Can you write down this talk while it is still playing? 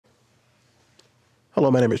Hello,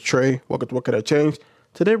 my name is Trey. Welcome to What Could I Change?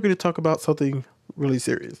 Today we're going to talk about something really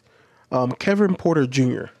serious. Kevin Porter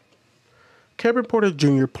Jr. Kevin Porter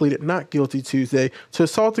Jr. pleaded not guilty Tuesday to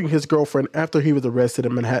assaulting his girlfriend after he was arrested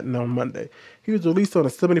in Manhattan on Monday. He was released on a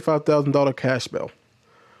 $75,000 cash bail.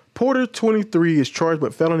 Porter, 23, is charged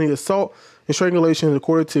with felony assault and strangulation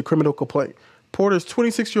according to a criminal complaint. Porter's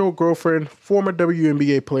 26-year-old girlfriend, former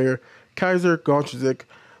WNBA player Kaiser Gonchzik,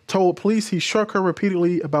 told police he struck her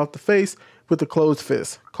repeatedly about the face with a closed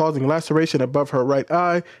fist, causing laceration above her right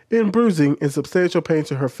eye and bruising and substantial pain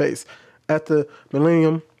to her face at the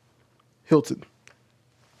Millennium Hilton.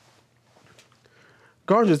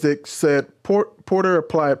 Gonchzik said Porter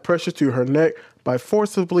applied pressure to her neck by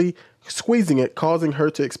forcibly squeezing it, causing her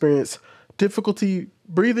to experience difficulty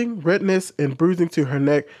breathing, redness, and bruising to her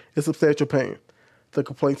neck and substantial pain, the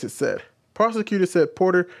complaints had said. Prosecutors said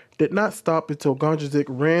Porter did not stop until Gonchzik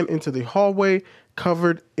ran into the hallway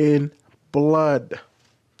covered in blood.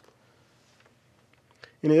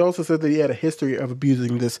 And he also said that he had a history of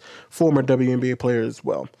abusing this former WNBA player as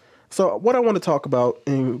well. So what I want to talk about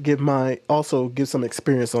and give some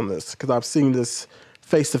experience on this, because I've seen this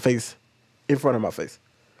face to face in front of my face.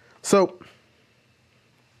 So,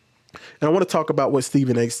 and I want to talk about what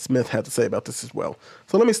Stephen A. Smith had to say about this as well.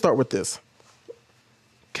 So let me start with this.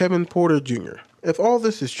 Kevin Porter Jr. If all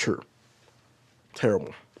this is true,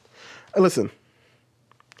 terrible. Listen,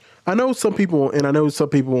 I know some people may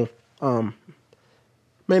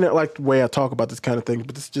not like the way I talk about this kind of thing,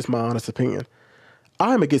 but this is just my honest opinion.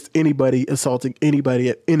 I'm against anybody assaulting anybody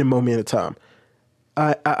at any moment in time.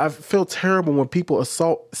 I feel terrible when people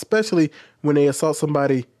assault, especially when they assault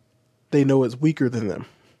somebody they know is weaker than them.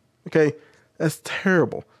 Okay? That's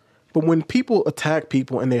terrible. But when people attack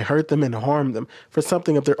people and they hurt them and harm them for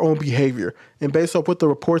something of their own behavior, and based off what the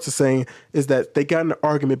reports are saying is that they got in an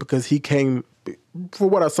argument because he came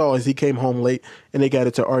home late and they got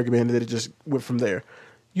into an argument and then it just went from there.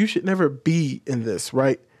 You should never be in this,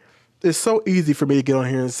 right? It's so easy for me to get on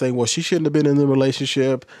here and say, well, she shouldn't have been in the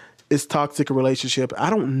relationship. It's toxic a relationship. I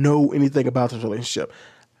don't know anything about this relationship.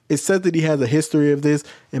 It says that he has a history of this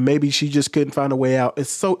and maybe she just couldn't find a way out. It's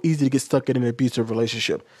so easy to get stuck in an abusive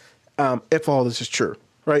relationship. If all this is true,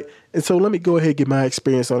 right? And so let me go ahead and get my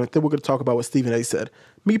experience on it. Then we're going to talk about what Stephen A. said.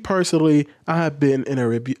 Me personally, I have been in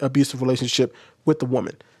an abusive relationship with a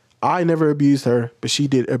woman. I never abused her, but she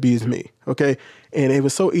did abuse me, okay? And it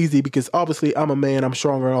was so easy because obviously I'm a man, I'm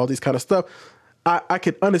stronger, and all these kind of stuff. I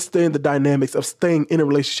can understand the dynamics of staying in a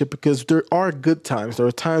relationship because there are good times. There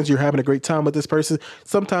are times you're having a great time with this person.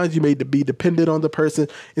 Sometimes you may be dependent on the person.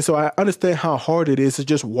 And so I understand how hard it is to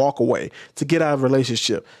just walk away, to get out of a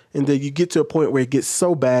relationship. And then you get to a point where it gets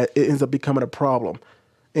so bad, it ends up becoming a problem.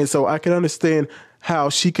 And so I can understand how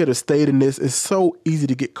she could have stayed in this. It's so easy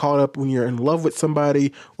to get caught up when you're in love with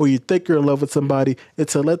somebody or you think you're in love with somebody and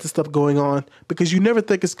to let this stuff going on because you never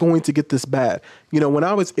think it's going to get this bad. You know, when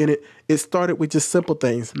I was in it, it started with just simple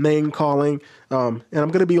things, name calling. And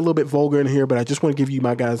I'm going to be a little bit vulgar in here, but I just want to give you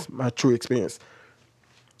my true experience.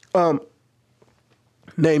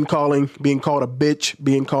 Name calling, being called a bitch,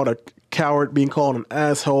 being called a coward, being called an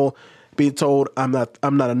asshole, being told I'm not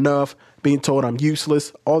enough, being told I'm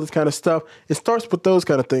useless, all this kind of stuff. It starts with those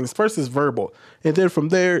kind of things. First is verbal. And then from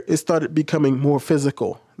there, it started becoming more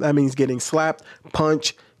physical. That means getting slapped,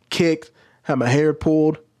 punched, kicked, have my hair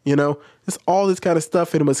pulled, you know. It's all this kind of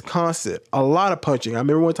stuff, and it was constant. A lot of punching. I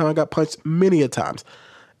remember one time I got punched many a times.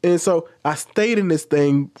 And so I stayed in this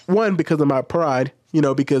thing, one, because of my pride, you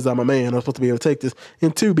know, because I'm a man, I'm supposed to be able to take this.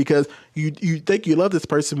 And two, because you think you love this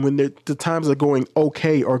person when the times are going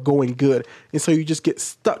okay or going good. And so you just get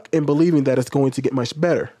stuck in believing that it's going to get much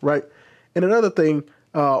better, right? And another thing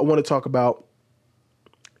I want to talk about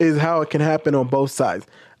is how it can happen on both sides.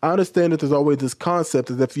 I understand that there's always this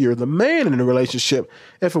concept that if you're the man in a relationship,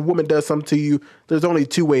 if a woman does something to you, there's only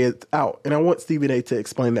two ways out. And I want Stephen A. to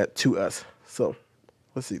explain that to us. So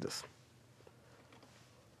let's see this.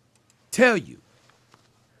 Tell you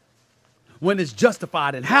when it's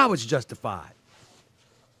justified and how it's justified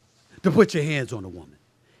to put your hands on a woman.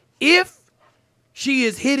 If she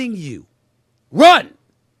is hitting you, run.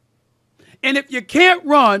 And if you can't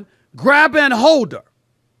run, grab her and hold her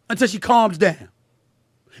until she calms down.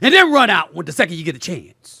 And then run out when the second you get a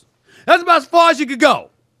chance. That's about as far as you could go.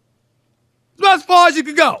 That's about as far as you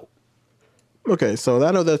could go. Okay, so I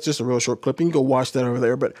know that's just a real short clip. You can go watch that over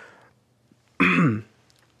there. But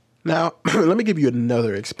now, let me give you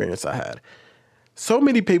another experience I had. So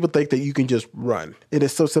many people think that you can just run. It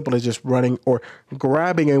is so simple as just running or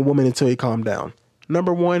grabbing a woman until you calm down.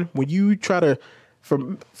 Number one, when you try to,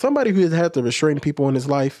 from somebody who has had to restrain people in his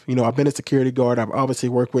life, you know, I've been a security guard. I've obviously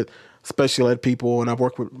worked with special ed people and I've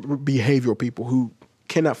worked with behavioral people who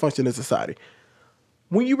cannot function in society.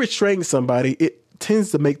 When you restrain somebody, it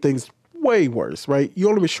tends to make things way worse, right? You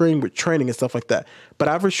only restrain with training and stuff like that. But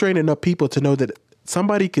I've restrained enough people to know that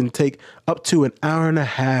somebody can take up to an hour and a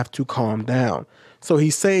half to calm down. So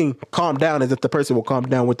he's saying calm down as if the person will calm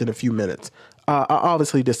down within a few minutes. I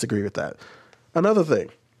obviously disagree with that. Another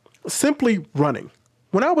thing, simply running.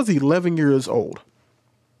 When I was 11 years old,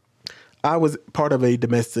 I was part of a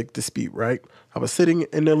domestic dispute, right? I was sitting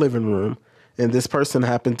in the living room, and this person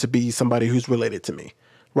happened to be somebody who's related to me,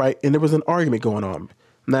 right? And there was an argument going on.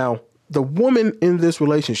 Now, the woman in this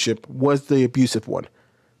relationship was the abusive one,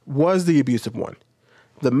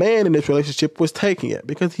 The man in this relationship was taking it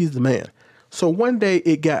because he's the man. So one day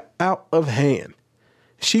it got out of hand.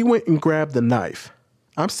 She went and grabbed the knife.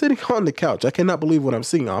 I'm sitting on the couch. I cannot believe what I'm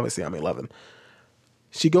seeing. Obviously, I'm 11.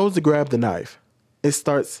 She goes to grab the knife. It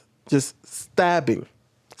starts just stabbing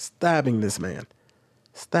this man,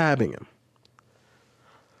 stabbing him.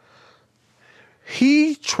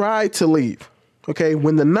 He tried to leave. Okay,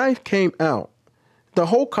 when the knife came out, the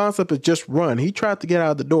whole concept is just run. He tried to get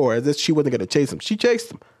out of the door as if she wasn't going to chase him. She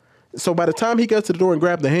chased him. So by the time he got to the door and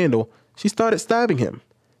grabbed the handle, she started stabbing him.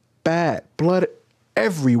 Bad blood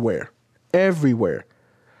everywhere, everywhere.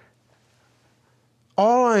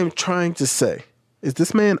 All I'm trying to say is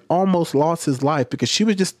this man almost lost his life because she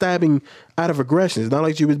was just stabbing out of aggression. It's not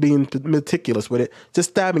like she was being meticulous with it, just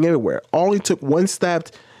stabbing everywhere. Only took one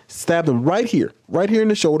stabbed him right here in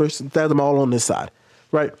the shoulders, and stabbed him all on this side,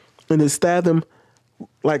 right? And then stabbed him,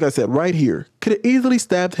 like I said, right here. Could have easily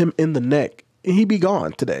stabbed him in the neck, and he'd be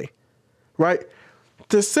gone today, right?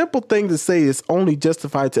 The simple thing to say is only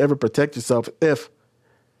justified to ever protect yourself if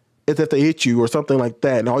they hit you or something like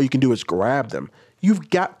that, and all you can do is grab them.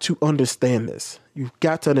 You've got to understand this. You've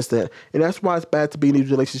got to understand. And that's why it's bad to be in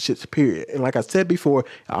these relationships, period. And like I said before,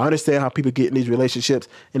 I understand how people get in these relationships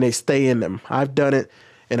and they stay in them. I've done it,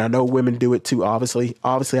 and I know women do it too, obviously.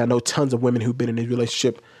 Obviously, I know tons of women who've been in these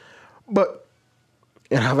relationships. And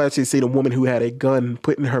I've actually seen a woman who had a gun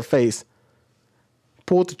put in her face,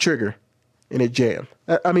 pulled the trigger, and it jammed.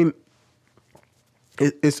 I mean,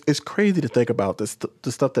 it's crazy to think about this,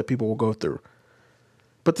 the stuff that people will go through.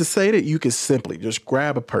 But to say that you can simply just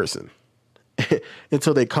grab a person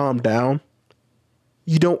until they calm down,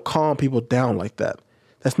 you don't calm people down like that.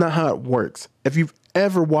 That's not how it works. If you've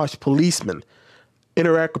ever watched policemen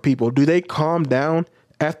interact with people, do they calm down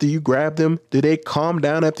after you grab them? Do they calm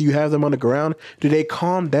down after you have them on the ground? Do they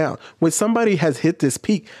calm down? When somebody has hit this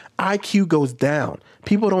peak, IQ goes down.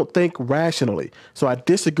 People don't think rationally. So I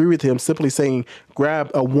disagree with him simply saying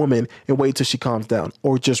grab a woman and wait till she calms down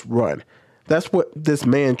or just run. That's what this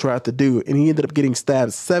man tried to do, and he ended up getting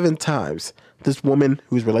stabbed 7 times. This woman,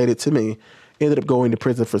 who's related to me, ended up going to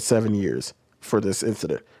prison for 7 years for this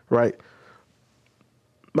incident, right?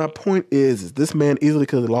 My point is this man easily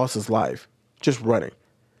could have lost his life just running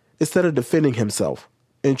instead of defending himself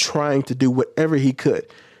and trying to do whatever he could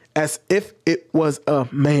as if it was a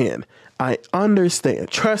man. I understand.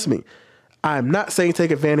 Trust me. I'm not saying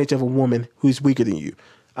take advantage of a woman who's weaker than you.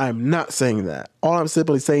 I'm not saying that. All I'm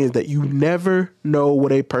simply saying is that you never know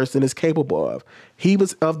what a person is capable of. He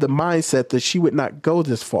was of the mindset that she would not go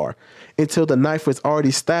this far until the knife was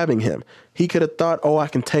already stabbing him. He could have thought, oh, I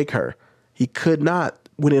can take her. He could not.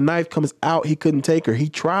 When the knife comes out, he couldn't take her. He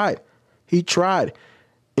tried.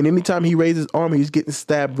 And anytime he raised his arm, he was getting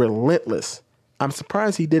stabbed relentless. I'm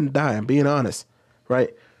surprised he didn't die, I'm being honest,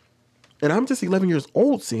 right? And I'm just 11 years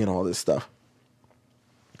old seeing all this stuff.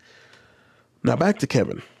 Now back to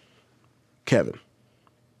Kevin. Kevin,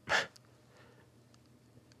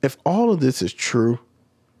 if all of this is true,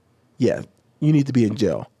 yeah, you need to be in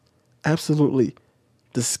jail. Absolutely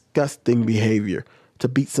disgusting behavior to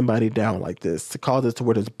beat somebody down like this, to cause it to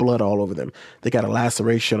where there's blood all over them. They got a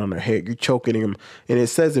laceration on their head. You're choking them. And it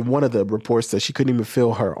says in one of the reports that she couldn't even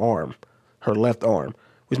feel her arm, her left arm,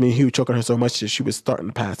 which means he was choking her so much that she was starting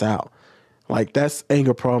to pass out. Like, that's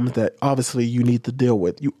anger problems that obviously you need to deal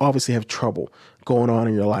with. You obviously have trouble going on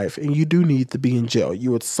in your life, and you do need to be in jail.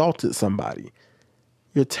 You assaulted somebody.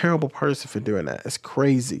 You're a terrible person for doing that. It's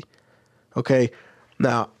crazy. Okay?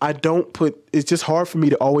 Now, it's just hard for me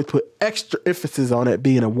to always put extra emphasis on it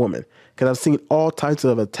being a woman, because I've seen all types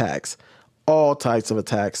of attacks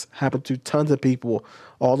happen to tons of people,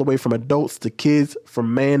 all the way from adults to kids,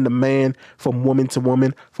 from man to man, from woman to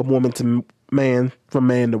woman, from woman to man, from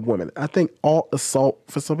man to woman. I think all assault,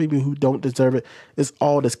 for some people who don't deserve it, is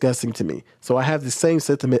all disgusting to me. So I have the same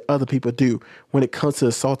sentiment other people do when it comes to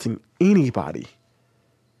assaulting anybody.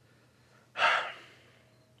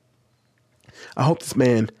 I hope this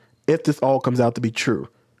man, if this all comes out to be true,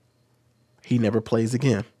 he never plays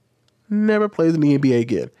again. Never plays in the NBA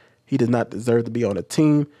again. He does not deserve to be on a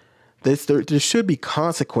team. There should be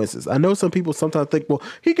consequences. I know some people sometimes think, well,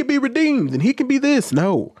 he could be redeemed and he can be this.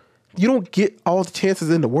 No, you don't get all the chances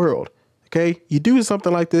in the world. Okay. You do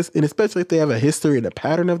something like this, and especially if they have a history and a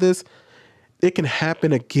pattern of this, it can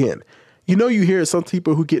happen again. You know, you hear some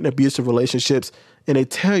people who get in abusive relationships and they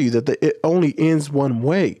tell you that it only ends one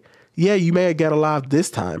way. Yeah, you may have got alive this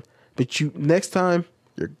time, but next time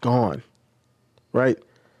you're gone. Right.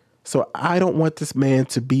 So I don't want this man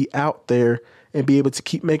to be out there and be able to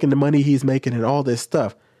keep making the money he's making and all this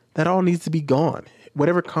stuff. That all needs to be gone.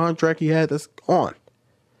 Whatever contract he had, that's gone.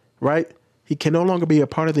 Right. He can no longer be a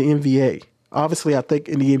part of the NBA. Obviously, I think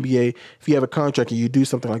in the NBA, if you have a contract and you do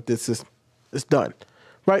something like this, it's done.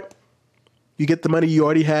 Right. You get the money you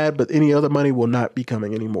already had, but any other money will not be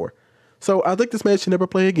coming anymore. So I think this man should never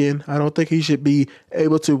play again. I don't think he should be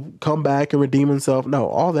able to come back and redeem himself. No,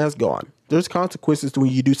 all that's gone. There's consequences to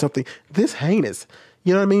when you do something this heinous.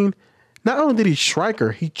 You know what I mean? Not only did he strike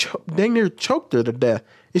her, he dang near choked her to death.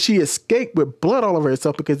 And she escaped with blood all over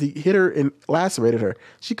herself because he hit her and lacerated her.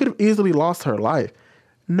 She could have easily lost her life.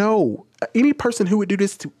 No, any person who would do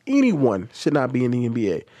this to anyone should not be in the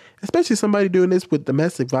NBA, especially somebody doing this with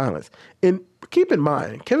domestic violence. And keep in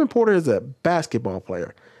mind, Kevin Porter is a basketball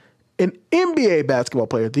player, an NBA basketball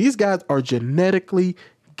player. These guys are genetically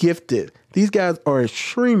gifted. These guys are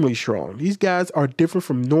extremely strong. These guys are different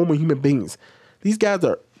from normal human beings. These guys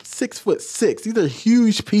are 6'6". These are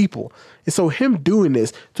huge people. And so him doing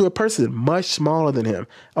this to a person much smaller than him,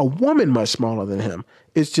 a woman much smaller than him,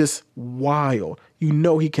 is just wild. You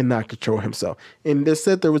know he cannot control himself. And they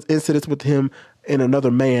said there was incidents with him and another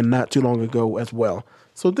man not too long ago as well.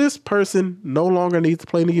 So this person no longer needs to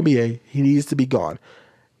play in the NBA. He needs to be gone.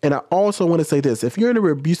 And I also want to say this. If you're in an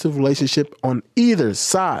abusive relationship on either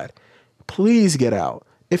side, please get out.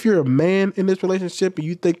 If you're a man in this relationship and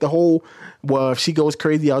you think the whole, well, if she goes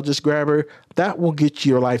crazy, I'll just grab her, that will get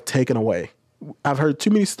your life taken away. I've heard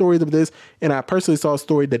too many stories of this, and I personally saw a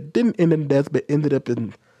story that didn't end in death, but ended up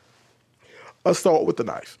in assault with a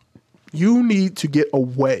knife. You need to get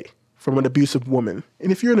away from an abusive woman. And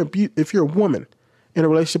if you're a woman in a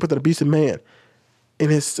relationship with an abusive man, and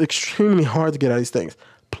it's extremely hard to get out of these things,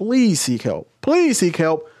 please seek help. Please seek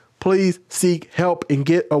help. Please seek help and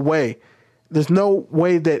get away. There's no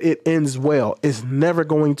way that it ends well. It's never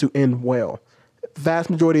going to end well. Vast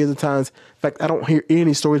majority of the times, in fact, I don't hear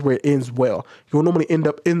any stories where it ends well. You'll normally end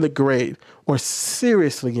up in the grave or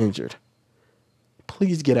seriously injured.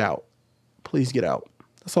 Please get out. Please get out.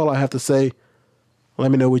 That's all I have to say.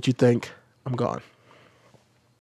 Let me know what you think. I'm gone.